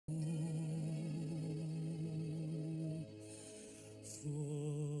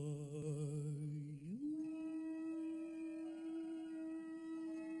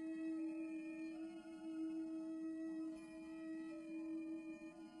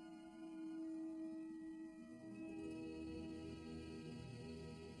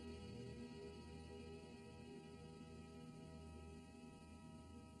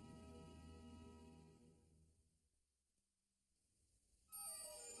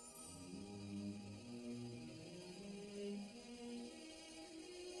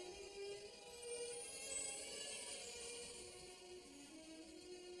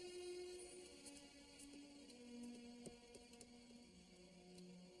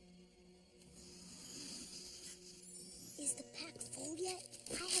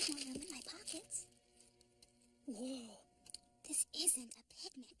Whoa, this isn't a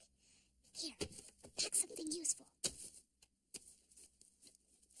picnic. Here, pack something useful.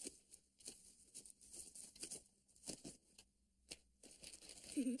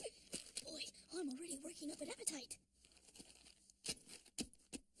 Boy, I'm already working up an appetite.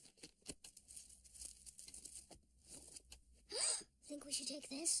 Think we should take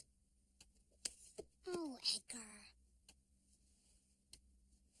this? Oh, Edgar.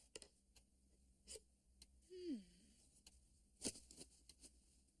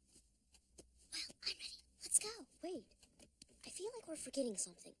 Well, I'm ready. Let's go. Wait. I feel like we're forgetting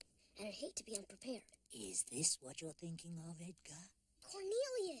something, and I'd hate to be unprepared. Is this what you're thinking of, Edgar?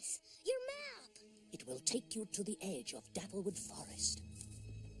 Cornelius, your map! It will take you to the edge of Dapplewood Forest.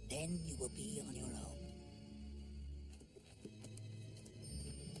 Then you will be on your own.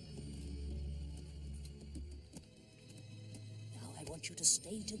 Now I want you to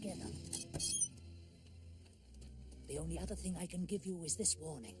stay together. The only other thing I can give you is this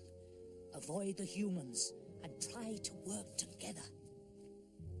warning. Avoid the humans and try to work together.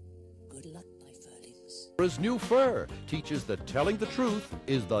 Good luck, my furlings. His new fur teaches that telling the truth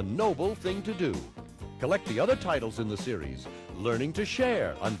is the noble thing to do. Collect the other titles in the series, Learning to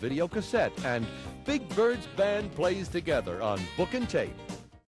Share on video cassette and Big Bird's Band Plays Together on book and tape.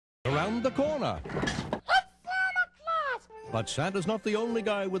 Around the corner. But Santa's not the only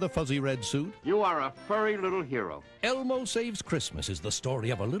guy with a fuzzy red suit. You are a furry little hero. Elmo Saves Christmas is the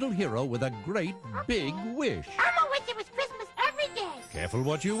story of a little hero with a great big wish. Elmo wished it was Christmas every day. Careful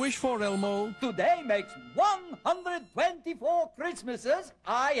what you wish for, Elmo. Today makes 124 Christmases.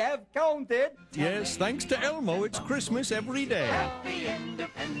 I have counted. Yes, thanks to Elmo, it's Christmas every day. Happy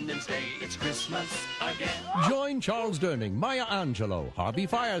Independence Day, it's Christmas again. Join Charles Durning, Maya Angelou, Harvey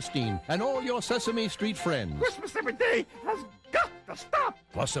Firestein, and all your Sesame Street friends. Christmas every day has got to stop.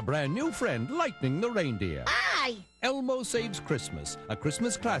 Plus a brand new friend, Lightning the Reindeer. Aye. Elmo Saves Christmas, a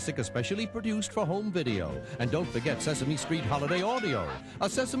Christmas classic especially produced for home video. And don't forget Sesame Street Holiday Audio, a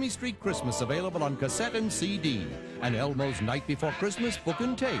Sesame Street Christmas available on cassette and CD. And Elmo's Night Before Christmas book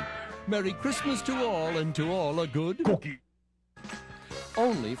and tape. Merry Christmas to all, and to all a good Cookie.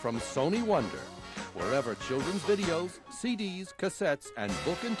 Only from Sony Wonder, wherever children's videos, CDs, cassettes, and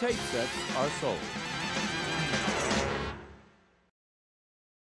book and tape sets are sold.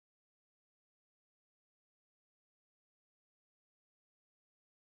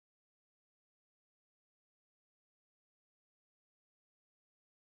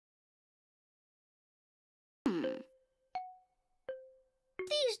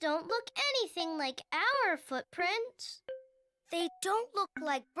 These don't look anything like our footprints. They don't look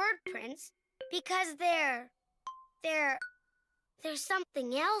like bird prints because they're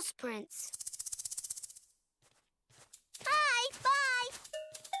something else prints. Bye, bye.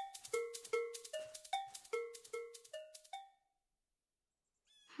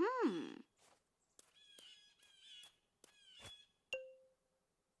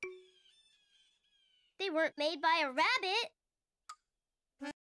 They weren't made by a rabbit.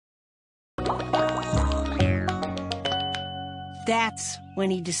 That's when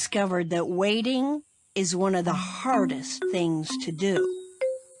he discovered that waiting is one of the hardest things to do.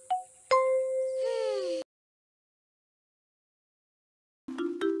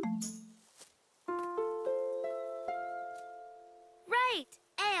 Right,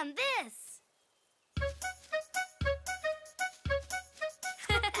 and this.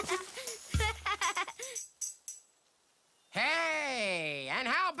 Hey, and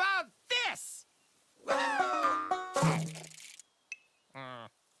how about this?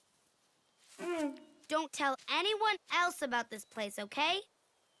 Don't tell anyone else about this place, okay?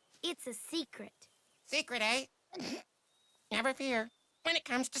 It's a secret. Secret, eh? Never fear. When it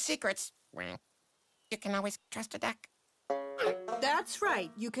comes to secrets, well, you can always trust a duck. That's right.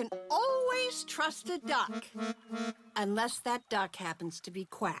 You can always trust a duck. Unless that duck happens to be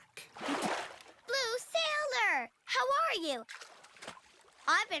Quack. Blue Sailor, how are you?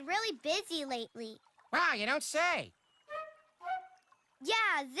 I've been really busy lately. Wow, you don't say.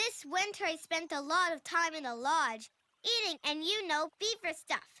 Yeah, this winter I spent a lot of time in the lodge, eating and beaver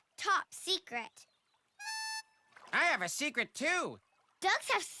stuff. Top secret. I have a secret, too.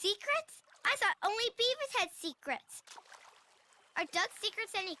 Ducks have secrets? I thought only beavers had secrets. Are duck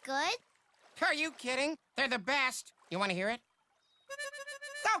secrets any good? Are you kidding? They're the best. You want to hear it?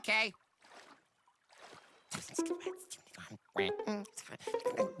 Okay.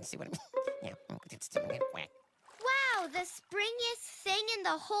 Wow, the springiest thing in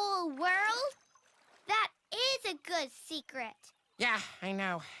the whole world? That is a good secret. Yeah, I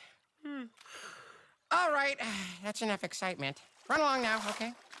know. All right, that's enough excitement. Run along now,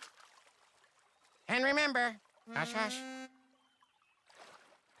 okay? And remember, Hush, hush.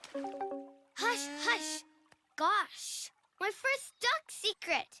 Hush, hush. Gosh, my first duck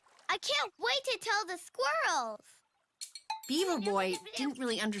secret. I can't wait to tell the squirrels. Beaver Boy didn't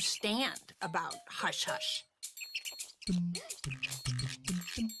really understand about hush hush.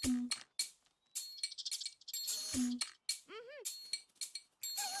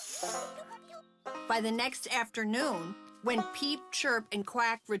 By the next afternoon, when Peep, Chirp, and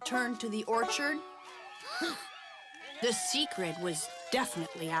Quack returned to the orchard, the secret was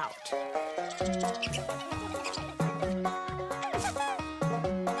definitely out.